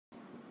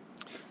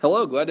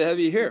Hello, glad to have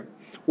you here.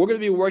 We're going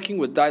to be working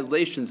with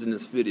dilations in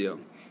this video.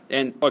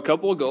 And a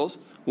couple of goals.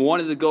 One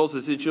of the goals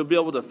is that you'll be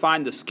able to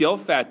find the scale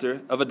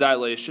factor of a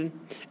dilation,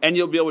 and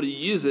you'll be able to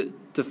use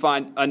it to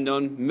find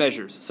unknown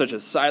measures, such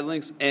as side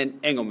lengths and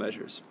angle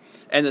measures.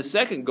 And the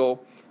second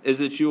goal is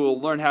that you will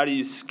learn how to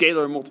use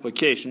scalar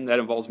multiplication, that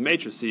involves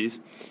matrices,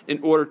 in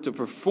order to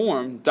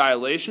perform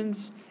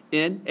dilations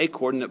in a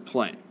coordinate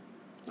plane.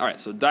 All right,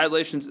 so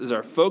dilations is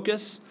our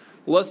focus.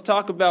 Let's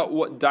talk about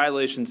what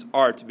dilations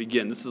are to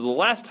begin. This is the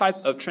last type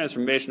of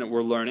transformation that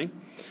we're learning.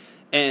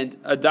 And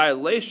a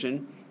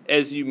dilation,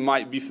 as you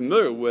might be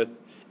familiar with,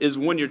 is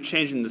when you're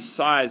changing the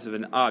size of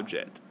an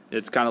object.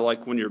 It's kind of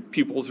like when your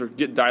pupils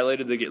get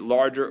dilated, they get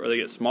larger or they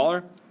get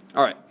smaller.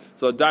 All right,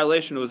 so a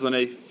dilation was when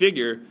a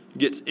figure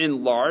gets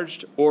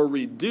enlarged or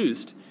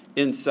reduced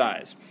in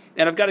size.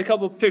 And I've got a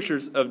couple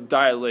pictures of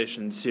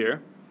dilations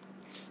here.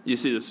 You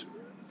see this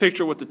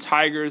picture with the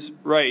tigers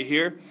right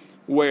here,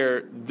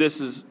 where this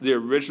is the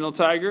original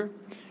tiger,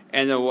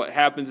 and then what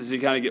happens is he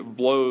kind of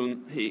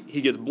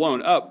gets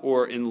blown up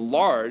or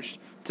enlarged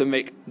to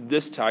make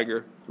this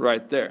tiger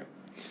right there.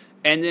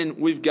 And then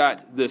we've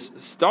got this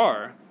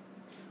star,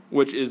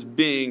 which is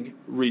being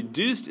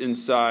reduced in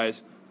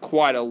size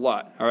quite a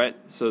lot. All right,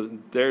 so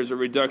there's a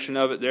reduction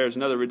of it, there's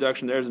another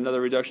reduction, there's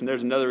another reduction,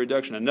 there's another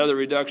reduction, another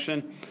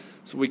reduction.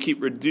 So we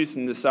keep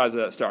reducing the size of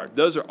that star.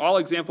 Those are all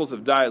examples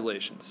of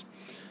dilations.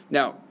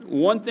 Now,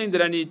 one thing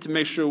that I need to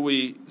make sure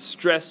we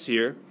stress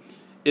here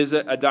is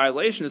that a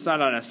dilation is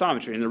not an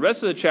isometry. In the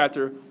rest of the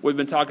chapter, we've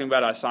been talking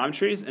about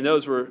isometries, and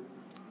those were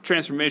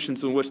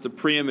transformations in which the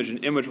preimage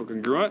and image were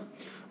congruent.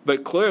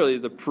 But clearly,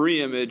 the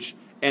preimage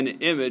and the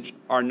image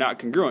are not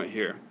congruent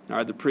here. All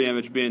right, the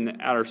preimage being the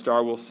outer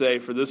star, we'll say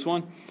for this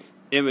one,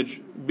 image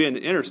being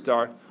the inner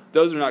star,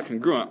 those are not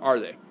congruent, are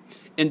they?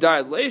 In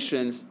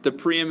dilations, the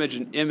preimage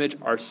and image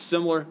are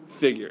similar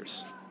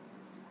figures.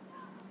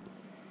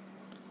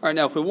 All right,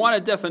 now if we want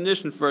a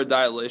definition for a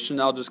dilation,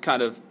 I'll just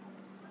kind of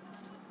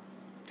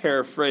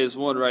paraphrase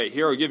one right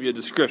here, or give you a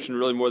description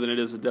really more than it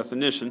is a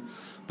definition.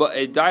 But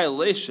a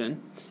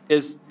dilation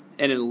is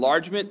an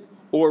enlargement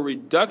or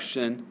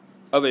reduction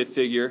of a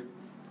figure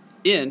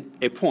in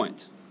a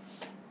point.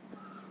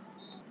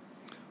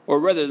 Or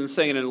rather than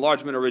saying an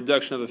enlargement or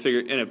reduction of a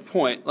figure in a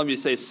point, let me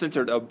say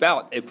centered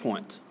about a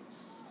point.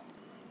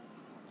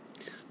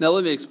 Now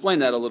let me explain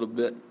that a little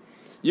bit.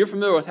 You're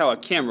familiar with how a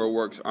camera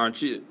works,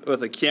 aren't you?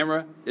 With a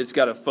camera, it's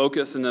got a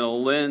focus and then a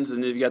lens,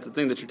 and then you've got the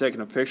thing that you're taking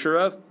a picture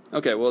of.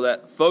 Okay, well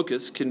that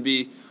focus can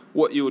be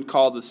what you would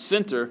call the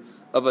center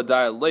of a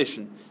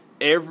dilation.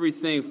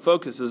 Everything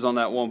focuses on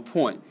that one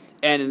point.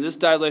 And in this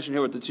dilation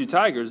here with the two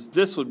tigers,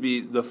 this would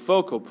be the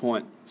focal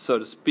point, so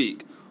to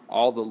speak.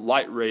 All the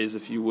light rays,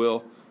 if you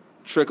will,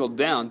 trickle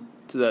down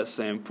to that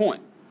same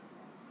point.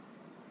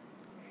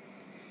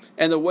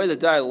 And the way the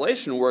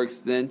dilation works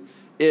then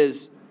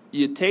is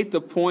you take the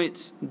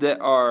points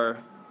that are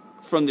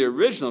from the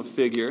original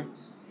figure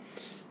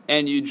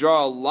and you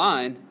draw a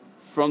line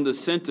from the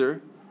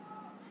center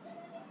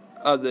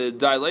of the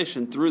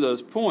dilation through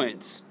those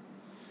points,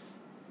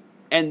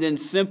 and then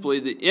simply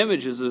the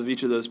images of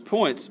each of those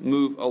points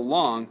move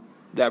along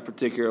that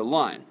particular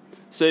line.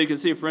 So you can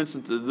see, for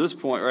instance, at this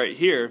point right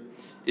here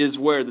is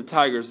where the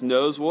tiger's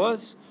nose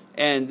was,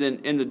 and then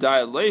in the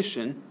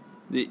dilation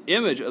the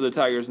image of the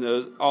tiger's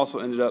nose also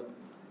ended up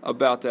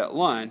about that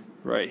line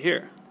right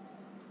here.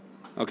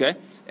 Okay,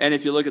 and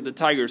if you look at the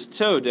tiger's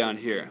toe down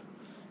here,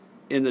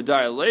 in the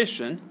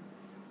dilation,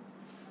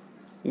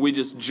 we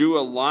just drew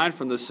a line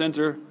from the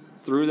center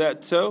through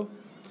that toe,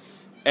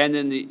 and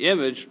then the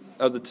image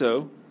of the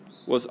toe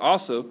was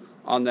also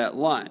on that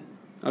line.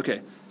 Okay,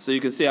 so you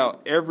can see how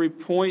every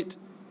point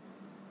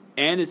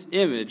and its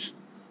image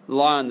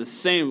lie on the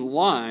same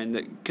line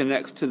that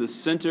connects to the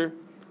center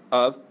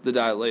of the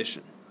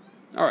dilation.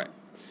 All right.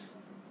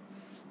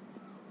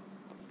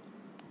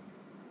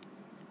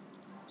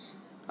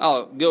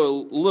 I'll go a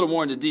little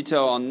more into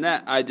detail on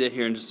that idea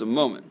here in just a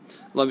moment.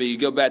 Let me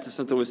go back to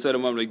something we said a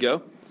moment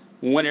ago.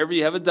 Whenever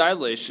you have a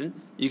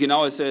dilation, you can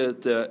always say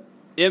that the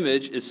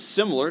image is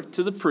similar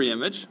to the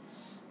preimage,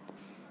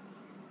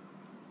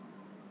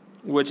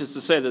 which is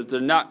to say that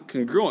they're not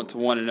congruent to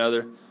one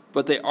another,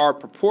 but they are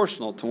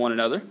proportional to one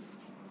another.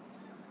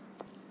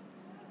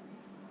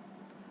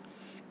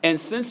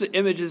 And since the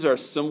images are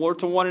similar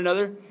to one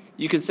another,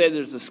 you can say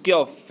there's a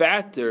scale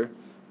factor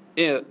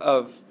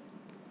of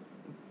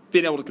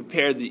being able to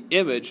compare the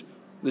image,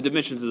 the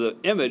dimensions of the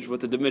image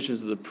with the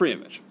dimensions of the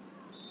preimage.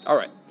 All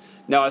right.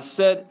 Now, I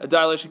said a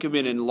dilation can be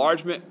an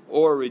enlargement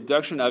or a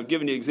reduction. I've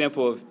given you an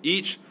example of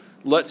each.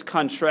 Let's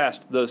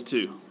contrast those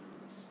two.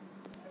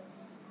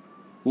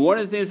 One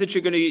of the things that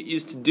you're going to get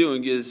used to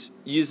doing is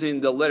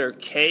using the letter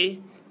K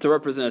to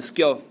represent a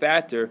scale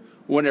factor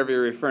whenever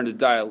you're referring to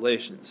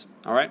dilations.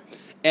 All right?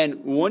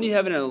 And when you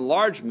have an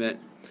enlargement,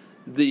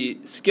 the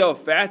scale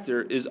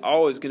factor is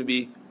always going to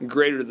be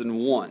greater than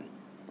 1.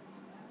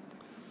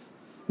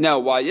 Now,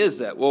 why is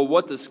that? Well,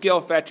 what the scale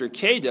factor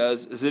K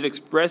does is it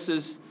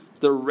expresses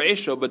the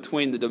ratio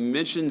between the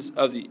dimensions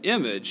of the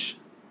image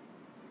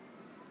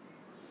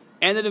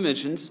and the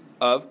dimensions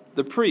of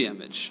the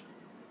pre-image.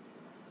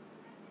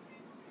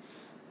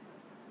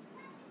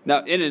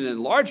 Now, in an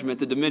enlargement,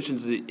 the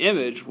dimensions of the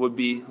image would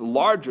be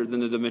larger than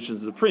the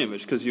dimensions of the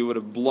pre-image because you would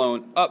have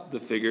blown up the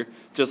figure,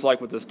 just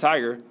like with this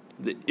tiger,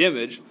 the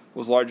image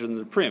was larger than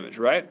the pre-image,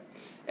 right?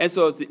 And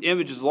so if the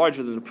image is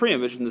larger than the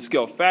pre-image, then the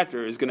scale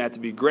factor is going to have to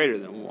be greater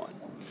than 1.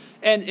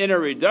 And in a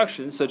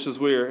reduction, such as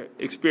we're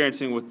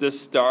experiencing with this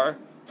star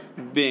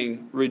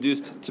being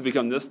reduced to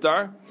become this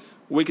star,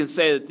 we can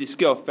say that the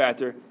scale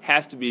factor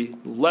has to be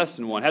less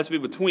than 1. It has to be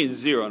between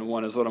 0 and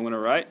 1 is what I'm going to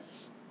write.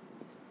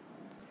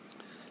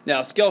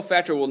 Now, scale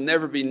factor will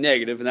never be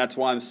negative, and that's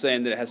why I'm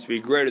saying that it has to be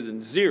greater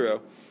than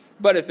 0.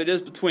 But if it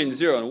is between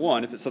 0 and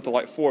 1, if it's something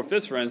like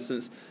 4/5, for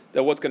instance,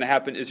 then what's going to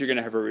happen is you're going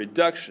to have a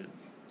reduction.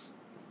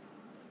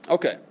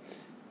 Okay.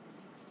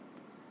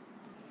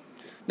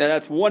 Now,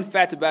 that's one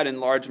fact about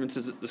enlargements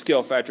is that the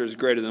scale factor is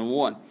greater than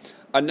 1.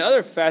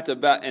 Another fact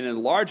about an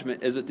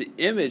enlargement is that the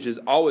image is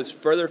always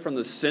further from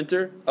the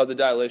center of the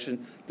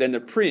dilation than the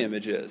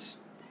pre-image is.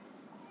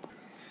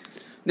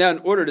 Now, in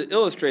order to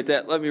illustrate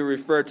that, let me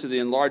refer to the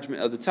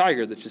enlargement of the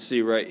tiger that you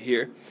see right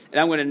here. And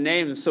I'm going to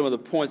name some of the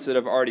points that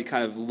I've already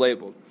kind of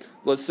labeled.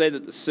 Let's say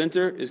that the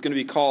center is going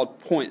to be called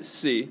point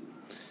C.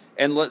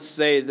 And let's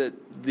say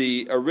that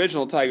the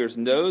original tiger's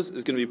nose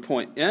is going to be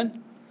point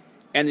N.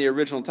 And the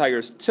original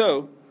tiger's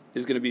toe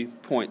is going to be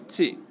point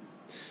T.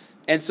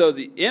 And so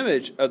the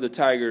image of the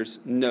tiger's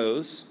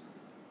nose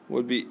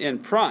would be N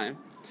prime.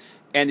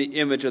 And the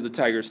image of the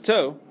tiger's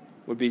toe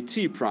would be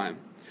T prime.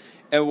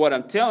 And what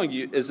I'm telling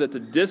you is that the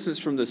distance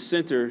from the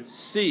center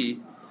C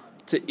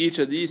to each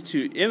of these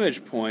two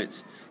image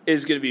points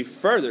is going to be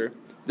further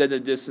than the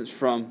distance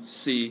from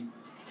C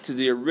to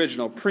the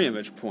original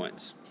pre-image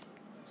points.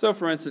 So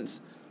for instance,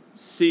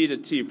 C to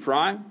T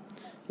prime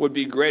would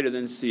be greater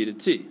than C to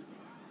T.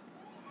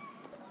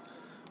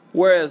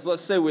 Whereas,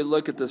 let's say we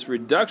look at this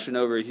reduction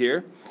over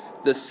here,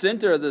 the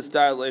center of this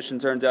dilation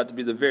turns out to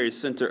be the very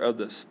center of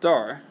the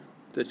star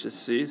that you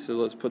see, so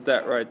let's put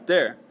that right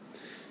there.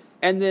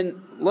 And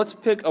then let's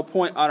pick a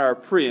point on our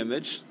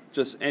pre-image,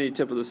 just any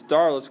tip of the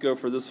star. Let's go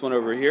for this one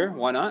over here.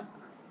 Why not?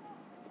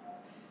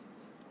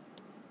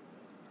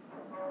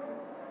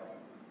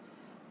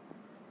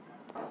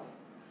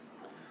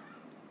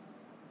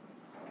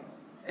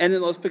 And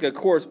then let's pick a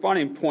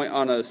corresponding point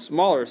on a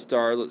smaller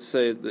star, let's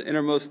say the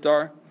innermost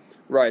star,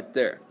 right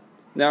there.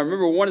 Now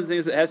remember, one of the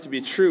things that has to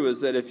be true is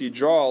that if you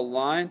draw a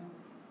line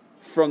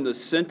from the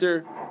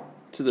center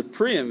to the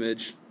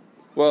pre-image,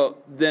 well,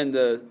 then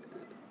the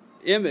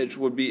image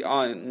would be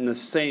on the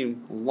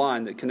same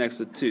line that connects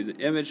the two. The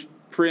image,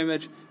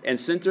 pre-image, and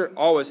center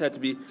always have to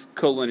be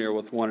collinear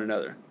with one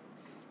another.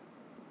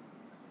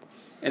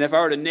 And if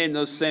I were to name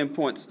those same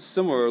points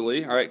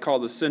similarly, all right, call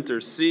the center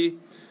C,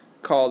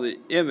 call the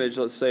image,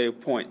 let's say,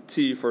 point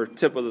T for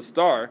tip of the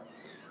star,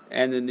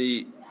 and then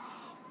the,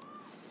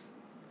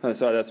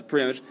 sorry, that's the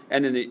pre-image,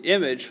 and then the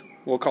image,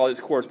 we'll call this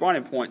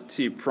corresponding point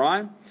T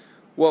prime.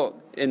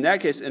 Well, in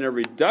that case, in a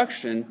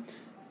reduction,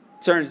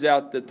 turns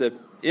out that the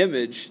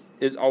image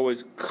is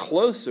always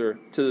closer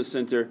to the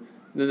center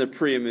than the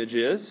pre-image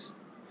is.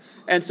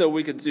 And so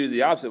we could do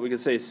the opposite. We could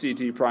say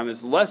CT prime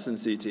is less than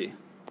CT.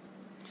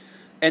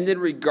 And then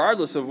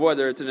regardless of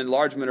whether it's an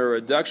enlargement or a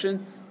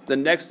reduction, the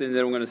next thing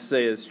that I'm going to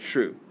say is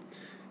true.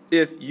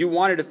 If you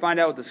wanted to find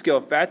out what the scale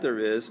factor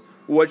is,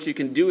 what you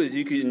can do is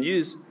you can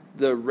use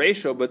the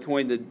ratio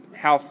between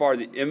how far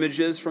the image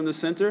is from the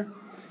center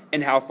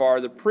and how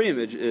far the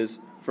pre-image is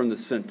from the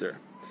center.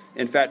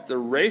 In fact, the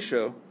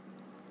ratio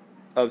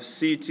of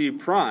CT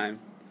prime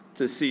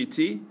to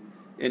CT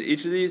in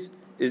each of these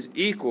is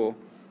equal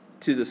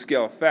to the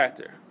scale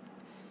factor.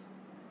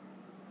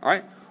 All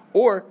right?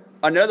 Or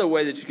another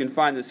way that you can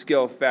find the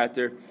scale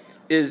factor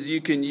is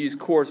you can use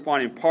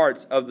corresponding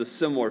parts of the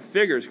similar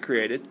figures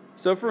created.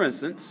 So for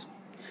instance,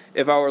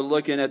 if I were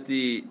looking at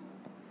the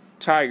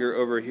tiger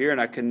over here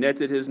and I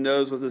connected his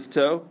nose with his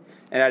toe,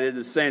 and I did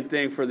the same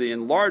thing for the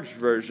enlarged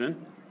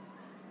version,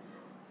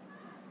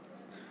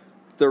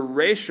 the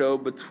ratio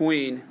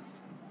between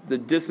the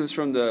distance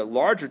from the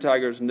larger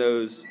tiger's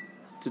nose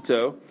to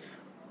toe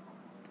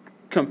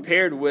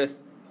compared with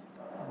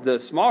the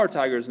smaller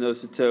tiger's nose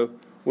to toe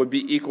would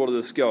be equal to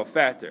the scale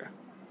factor.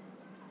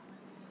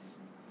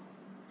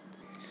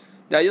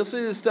 Now you'll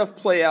see this stuff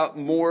play out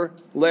more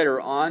later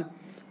on,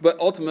 but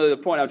ultimately the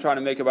point I'm trying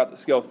to make about the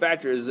scale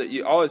factor is that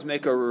you always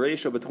make a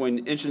ratio between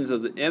dimensions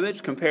of the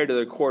image compared to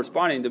the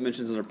corresponding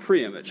dimensions in a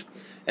pre-image.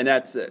 And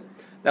that's it.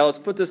 Now let's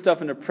put this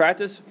stuff into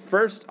practice,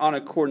 first on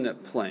a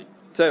coordinate plane.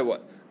 Tell you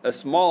what, a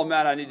small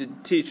amount I need to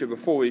teach you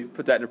before we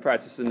put that into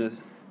practice in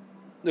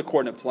the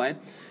coordinate plane.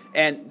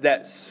 And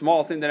that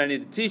small thing that I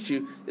need to teach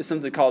you is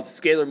something called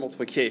scalar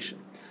multiplication.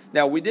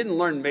 Now, we didn't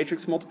learn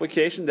matrix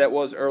multiplication. That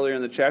was earlier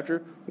in the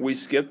chapter. We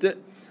skipped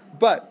it.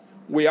 But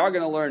we are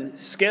going to learn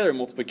scalar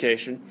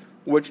multiplication,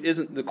 which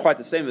isn't quite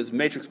the same as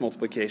matrix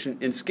multiplication.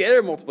 In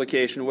scalar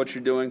multiplication, what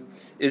you're doing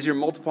is you're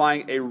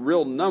multiplying a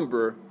real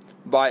number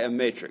by a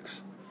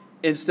matrix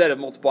instead of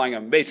multiplying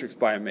a matrix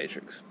by a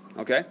matrix.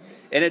 Okay?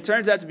 And it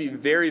turns out to be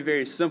very,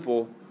 very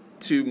simple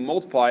to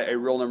multiply a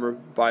real number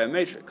by a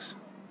matrix.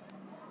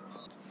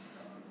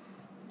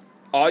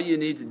 all you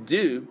need to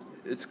do,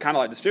 it's kind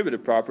of like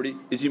distributive property,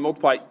 is you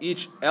multiply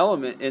each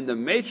element in the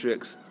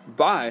matrix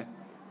by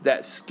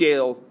that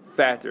scale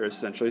factor,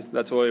 essentially.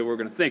 That's the way we're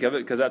going to think of it,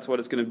 because that's what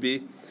it's going to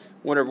be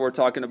whenever we're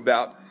talking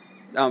about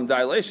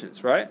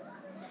dilations, right?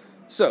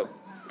 So,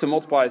 to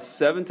multiply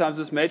 7 times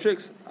this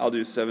matrix, I'll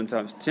do 7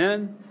 times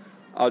 10,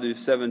 I'll do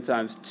 7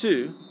 times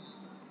 2,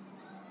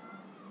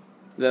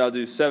 then I'll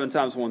do 7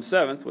 times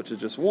 1/7, which is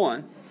just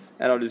 1,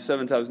 and I'll do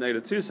 7 times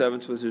negative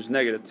 2/7, which is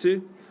negative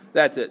 2.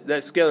 That's it.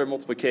 That's scalar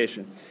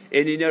multiplication.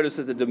 And you notice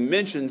that the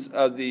dimensions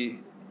of the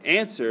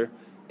answer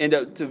end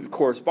up to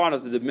correspond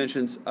with the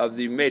dimensions of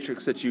the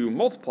matrix that you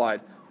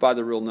multiplied by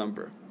the real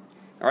number.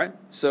 All right?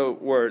 So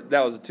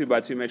that was a 2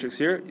 by 2 matrix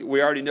here.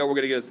 We already know we're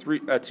going to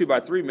get a 2 by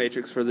 3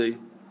 matrix for the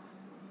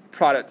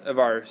product of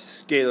our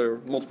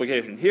scalar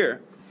multiplication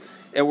here.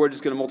 And we're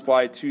just going to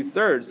multiply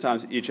 2/3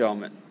 times each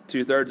element.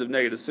 2/3 of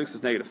negative 6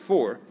 is negative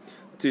 4.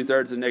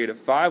 2/3 of negative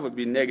 5 would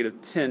be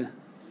negative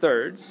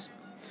 10/3.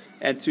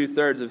 And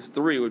 2/3 of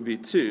 3 would be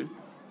 2.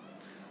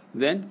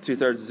 Then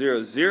 2/3 of 0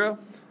 is 0.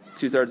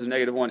 2/3 of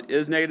negative 1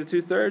 is negative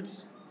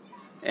 2/3.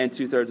 And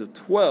 2/3 of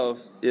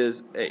 12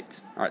 is 8.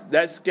 All right,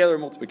 that's scalar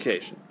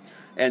multiplication.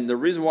 And the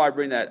reason why I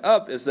bring that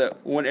up is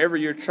that whenever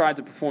you're trying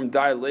to perform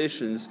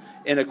dilations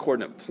in a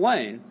coordinate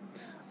plane,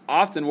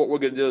 often what we're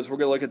going to do is we're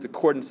going to look at the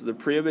coordinates of the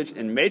preimage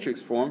in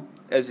matrix form,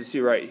 as you see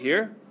right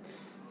here.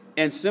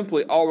 And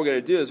simply all we're going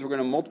to do is we're going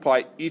to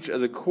multiply each of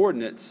the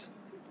coordinates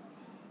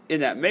in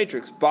that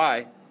matrix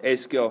by a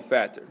scale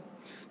factor.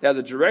 Now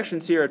the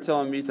directions here are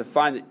telling me to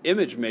find the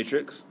image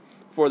matrix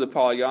for the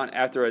polygon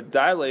after a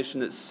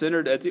dilation that's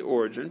centered at the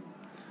origin.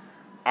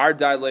 Our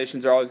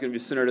dilations are always going to be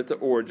centered at the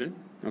origin,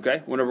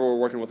 okay, whenever we're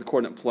working with a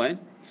coordinate plane,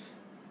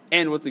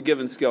 and with the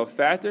given scale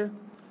factor,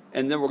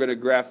 and then we're going to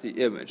graph the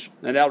image.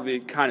 And that'll be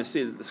kind of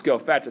see that the scale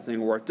factor thing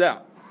worked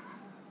out.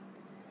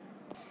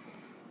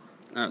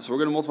 All right, so we're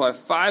going to multiply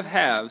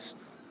 5/2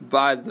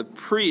 by the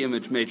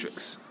pre-image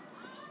matrix.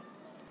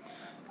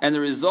 And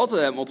the result of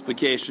that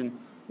multiplication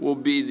will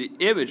be the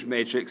image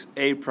matrix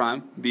A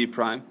prime, B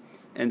prime,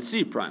 and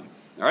C prime.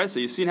 All right,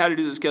 so you've seen how to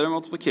do the scalar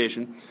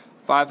multiplication.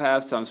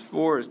 5/2 times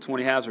 4 is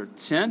 20/2 or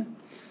 10.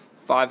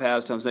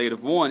 5/2 times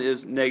negative 1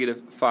 is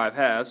negative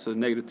 5/2, so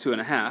negative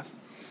 2.5.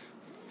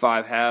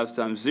 5/2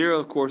 times 0,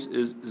 of course,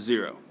 is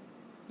 0.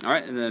 All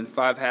right, and then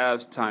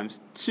 5/2 times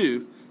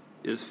 2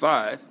 is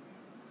 5.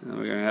 And then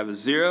we're going to have a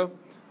 0,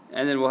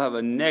 and then we'll have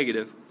a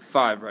negative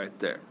 5 right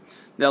there.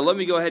 Now let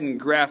me go ahead and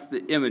graph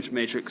the image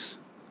matrix.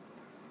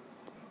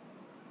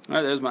 All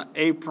right, there's my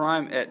A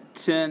prime at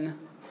 10,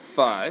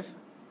 5.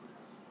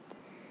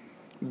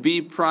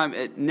 B prime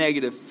at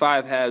negative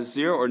 5/2,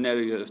 0, or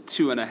negative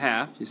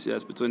 2.5. You see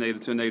that's between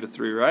negative 2 and negative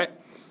 3, right?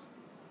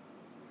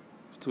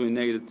 Between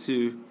negative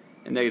 2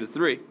 and negative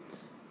 3.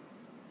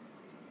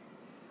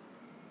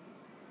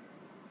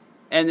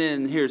 And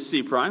then here's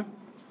C prime.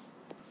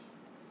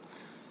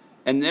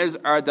 And there's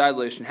our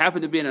dilation.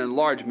 Happened to be an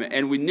enlargement.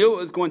 And we knew it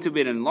was going to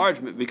be an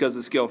enlargement because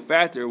the scale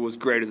factor was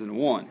greater than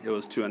 1. It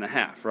was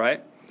 2.5,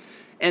 right?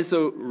 And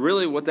so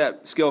really what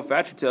that scale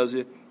factor tells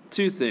you,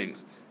 two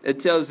things. It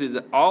tells you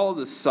that all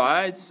the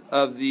sides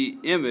of the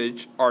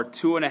image are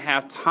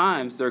 2.5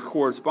 times their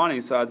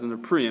corresponding sides in the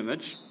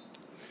pre-image.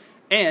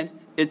 And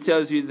it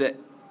tells you that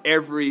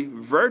every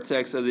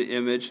vertex of the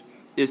image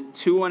is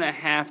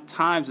 2.5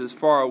 times as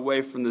far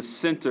away from the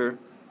center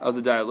of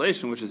the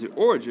dilation, which is the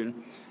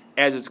origin,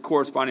 as its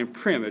corresponding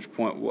pre-image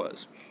point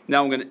was.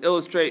 Now I'm going to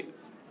illustrate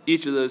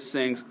each of those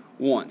things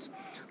once.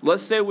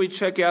 Let's say we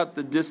check out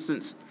the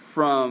distance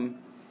from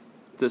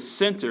the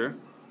center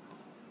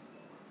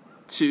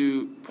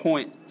to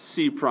point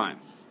C prime.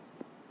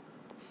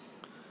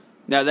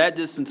 Now that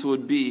distance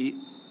would be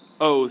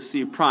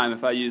OC prime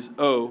if I use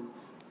O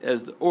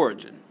as the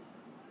origin,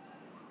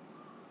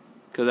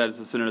 because that is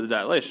the center of the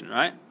dilation,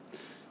 right?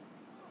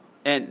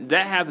 And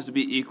that happens to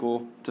be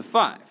equal to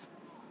 5.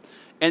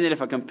 And then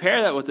if I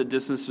compare that with the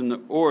distance from the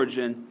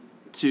origin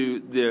to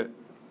the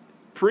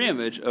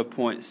preimage of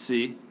point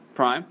C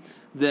prime,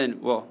 then,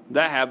 well,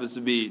 that happens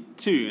to be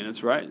 2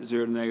 units, right?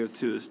 0 to negative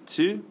 2 is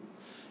 2.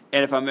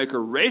 And if I make a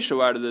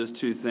ratio out of those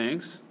two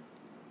things,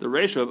 the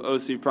ratio of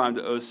OC prime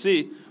to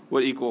OC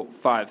would equal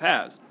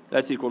 5/2.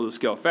 That's equal to the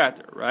scale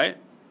factor, right?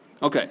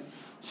 Okay,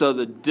 so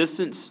the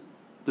distance,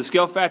 the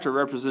scale factor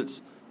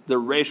represents the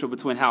ratio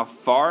between how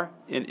far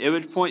an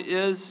image point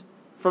is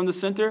from the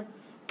center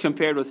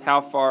compared with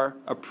how far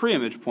a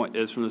pre-image point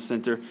is from the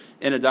center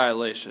in a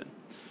dilation.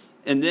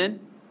 And then,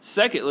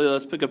 secondly,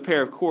 let's pick a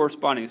pair of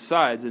corresponding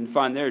sides and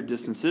find their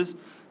distances.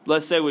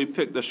 Let's say we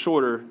pick the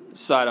shorter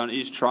side on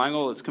each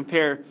triangle. Let's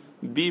compare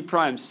B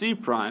prime C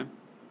prime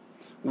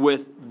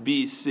with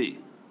BC.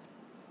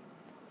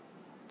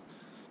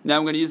 Now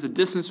I'm going to use the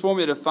distance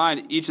formula to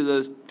find each of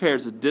those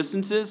pairs of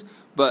distances,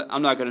 but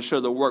I'm not going to show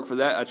the work for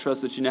that. I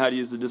trust that you know how to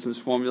use the distance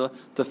formula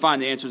to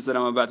find the answers that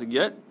I'm about to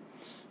get.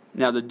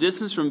 Now the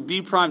distance from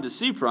B prime to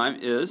C prime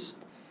is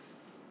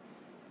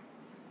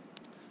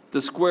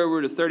the square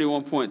root of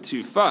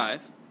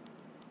 31.25.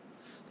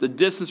 The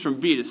distance from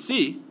B to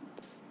C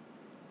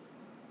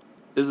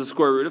is the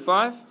square root of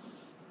 5.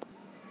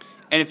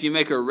 And if you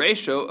make a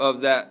ratio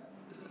of that,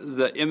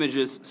 the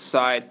image's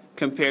side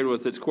compared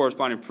with its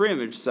corresponding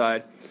pre-image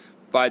side,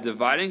 by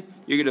dividing,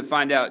 you're going to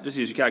find out, just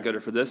use your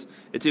calculator for this,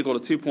 it's equal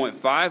to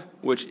 2.5,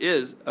 which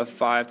is a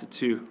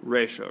 5:2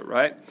 ratio,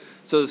 right?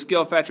 So the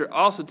scale factor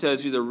also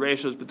tells you the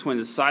ratios between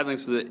the side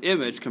lengths of the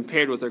image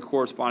compared with their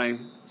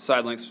corresponding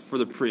side lengths for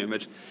the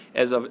pre-image,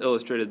 as I've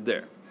illustrated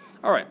there.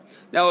 All right,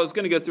 now I was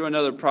going to go through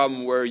another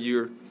problem where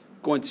you're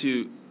going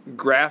to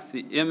graph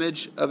the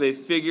image of a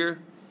figure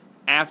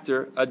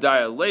after a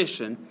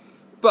dilation,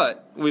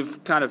 but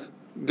we've kind of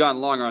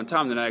gone longer on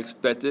time than I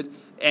expected,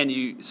 and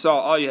you saw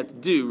all you have to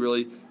do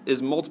really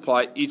is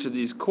multiply each of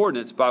these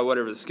coordinates by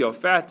whatever the scale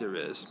factor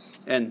is,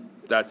 and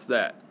that's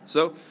that.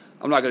 So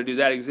I'm not going to do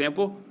that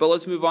example, but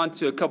let's move on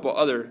to a couple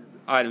other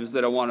items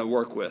that I want to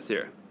work with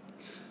here.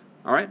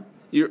 All right,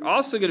 you're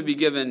also going to be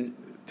given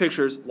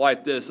pictures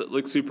like this that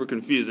look super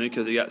confusing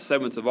because you got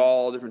segments of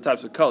all different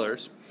types of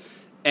colors,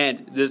 and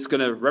this is going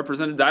to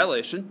represent a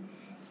dilation,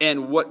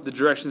 and what the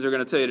directions are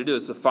going to tell you to do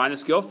is to find the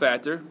scale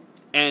factor,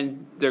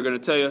 and they're going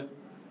to tell you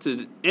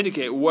to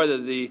indicate whether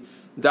the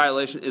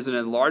dilation is an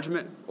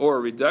enlargement or a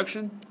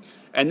reduction.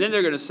 And then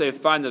they're going to say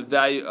find the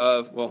value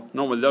of, well,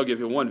 normally they'll give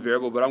you one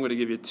variable, but I'm going to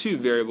give you two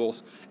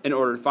variables in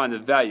order to find the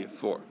value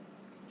for.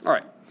 All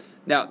right.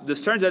 Now, this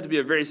turns out to be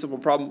a very simple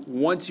problem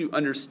once you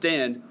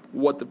understand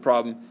what the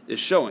problem is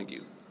showing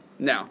you.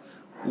 Now,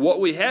 what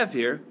we have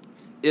here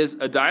is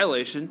a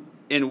dilation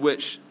in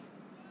which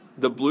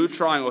the blue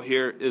triangle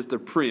here is the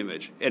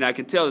pre-image. And I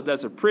can tell that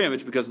that's a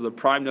pre-image because of the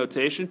prime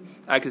notation.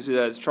 I can see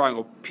that it's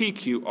triangle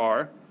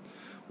PQR,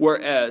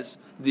 whereas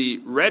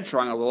the red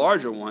triangle, the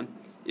larger one,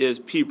 is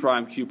P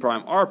prime, Q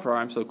prime, R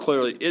prime, so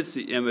clearly it's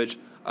the image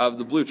of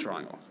the blue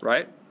triangle,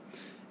 right?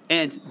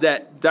 And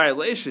that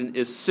dilation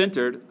is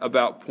centered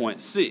about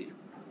point C.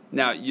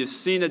 Now, you've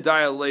seen a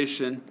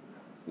dilation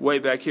way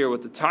back here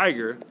with the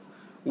tiger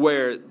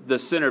where the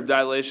center of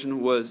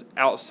dilation was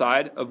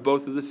outside of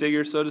both of the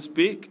figures, so to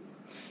speak.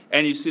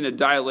 And you've seen a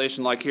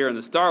dilation like here in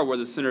the star where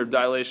the center of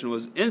dilation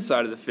was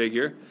inside of the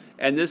figure.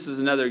 And this is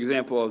another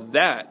example of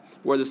that,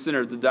 where the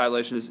center of the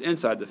dilation is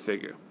inside the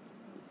figure.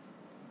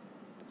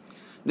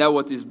 Now,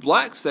 what these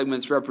black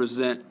segments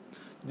represent,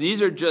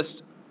 these are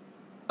just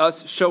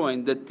us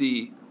showing that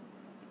the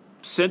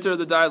center of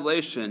the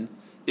dilation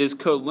is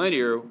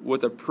collinear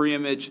with a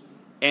pre-image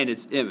and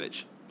its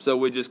image. So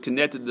we just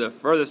connected the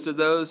furthest of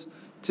those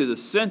to the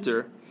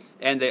center,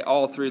 and they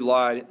all three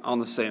lie on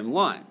the same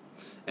line.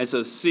 And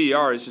so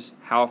CR is just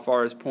how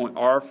far is point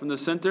R from the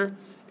center,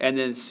 and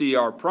then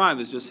CR prime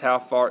is just how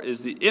far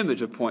is the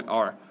image of point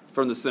R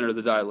from the center of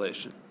the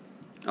dilation.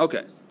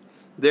 Okay,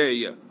 there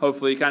you go.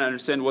 Hopefully you kind of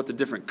understand what the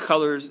different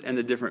colors and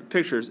the different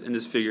pictures in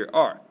this figure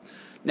are.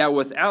 Now,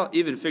 without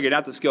even figuring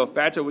out the scale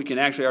factor, we can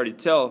actually already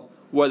tell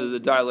whether the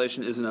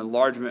dilation is an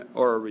enlargement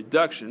or a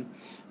reduction,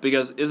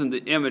 because isn't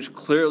the image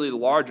clearly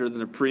larger than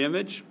the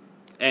pre-image,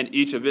 and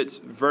each of its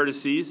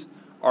vertices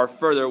are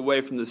further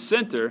away from the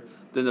center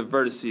than the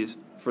vertices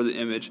for the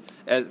image,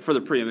 for the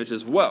pre-image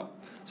as well.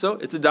 So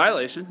it's a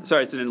dilation,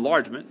 sorry, it's an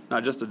enlargement,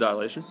 not just a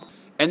dilation.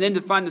 And then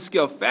to find the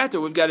scale factor,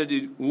 we've got to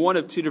do one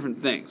of two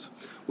different things.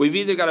 We've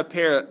either got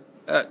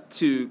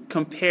to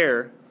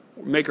compare,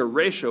 make a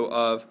ratio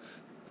of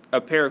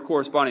a pair of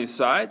corresponding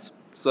sides,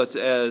 such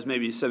as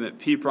maybe segment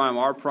P prime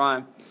R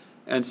prime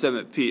and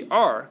segment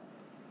PR,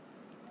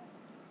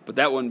 but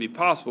that wouldn't be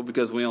possible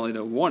because we only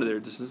know one of their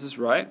distances,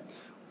 right?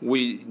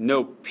 We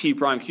know P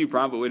prime Q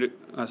prime, but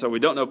we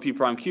don't know P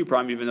prime Q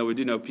prime, even though we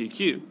do know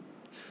PQ.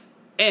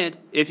 And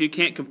if you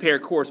can't compare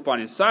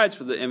corresponding sides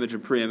for the image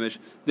and pre-image,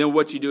 then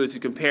what you do is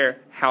you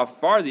compare how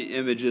far the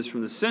image is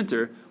from the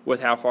center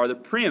with how far the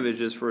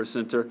pre-image is for a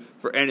center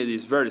for any of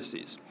these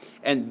vertices.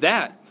 And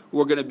that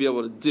we're going to be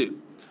able to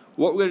do.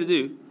 What we're going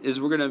to do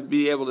is we're going to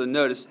be able to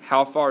notice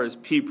how far is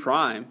P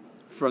prime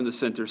from the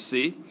center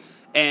C,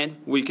 and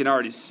we can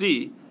already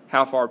see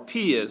how far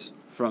P is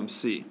from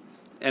C.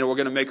 And we're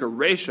going to make a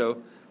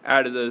ratio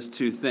out of those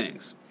two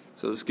things.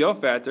 So the scale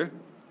factor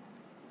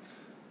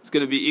is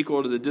going to be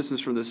equal to the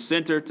distance from the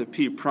center to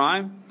P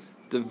prime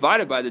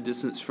divided by the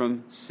distance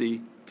from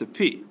C to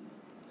P.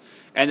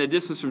 And the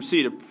distance from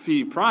C to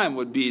P prime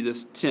would be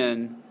this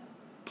 10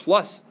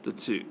 plus the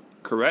 2,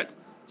 correct?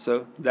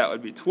 So that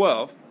would be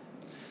 12.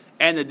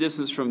 And the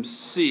distance from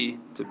C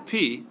to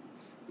P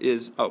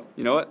is, oh,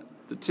 you know what?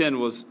 The 10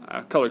 was,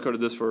 I color-coded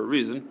this for a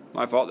reason.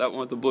 My fault, that one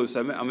with the blue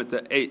segment. I'm at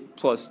the 8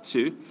 plus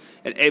 2,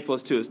 and 8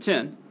 plus 2 is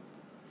 10.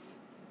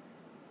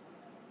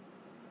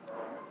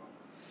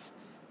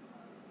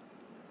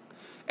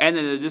 And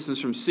then the distance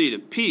from C to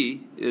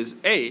P is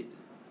 8,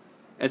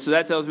 and so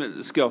that tells me that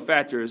the scale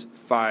factor is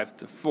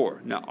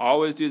 5:4. Now,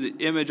 always do the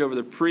image over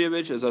the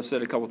pre-image, as I've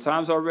said a couple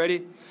times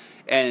already,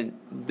 and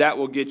that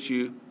will get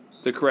you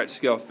the correct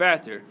scale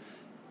factor.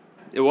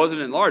 It was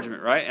an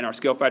enlargement, right? And our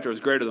scale factor was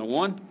greater than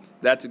 1.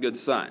 That's a good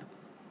sign.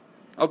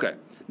 Okay,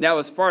 now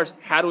as far as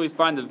how do we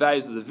find the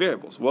values of the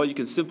variables? Well, you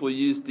can simply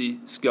use the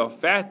scale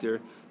factor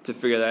to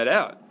figure that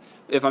out.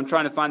 If I'm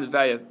trying to find the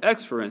value of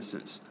x, for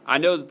instance, I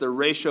know that the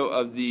ratio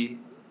of the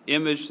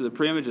image to the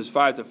pre-image is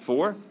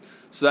 5:4.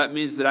 So that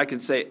means that I can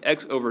say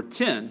x over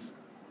 10,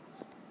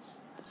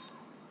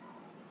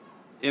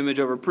 image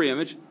over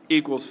pre-image,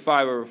 equals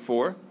 5 over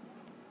 4.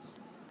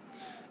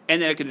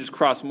 And then I can just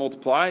cross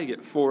multiply, you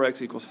get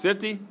 4x equals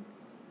 50.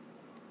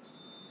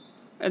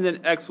 And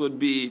then x would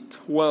be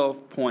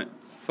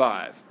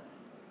 12.5.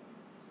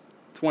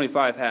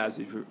 25 halves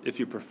if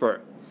you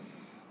prefer.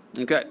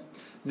 Okay.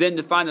 Then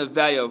to find the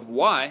value of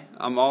y,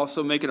 I'm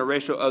also making a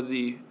ratio of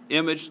the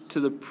image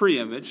to the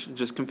pre-image,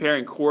 just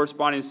comparing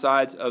corresponding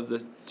sides of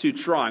the two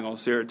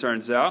triangles here, it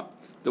turns out,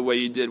 the way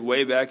you did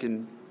way back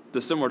in the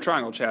similar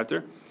triangle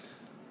chapter.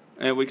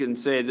 And we can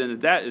say then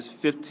that is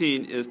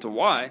 15 is to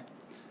y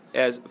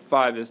as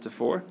 5 is to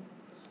 4.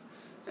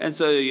 And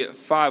so you get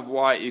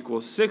 5y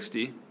equals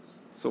 60,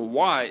 so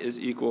y is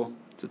equal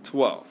to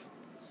 12.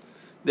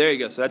 There you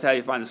go. So that's how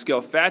you find the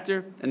scale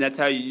factor, and that's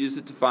how you use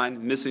it to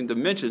find missing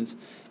dimensions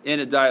in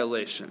a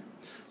dilation.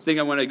 I think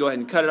I'm going to go ahead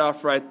and cut it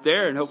off right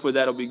there, and hopefully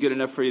that'll be good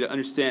enough for you to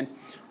understand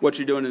what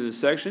you're doing in this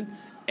section.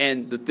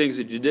 And the things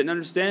that you didn't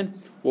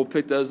understand, we'll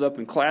pick those up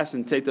in class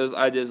and take those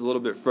ideas a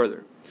little bit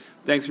further.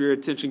 Thanks for your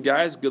attention,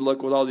 guys. Good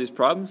luck with all these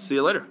problems. See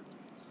you later.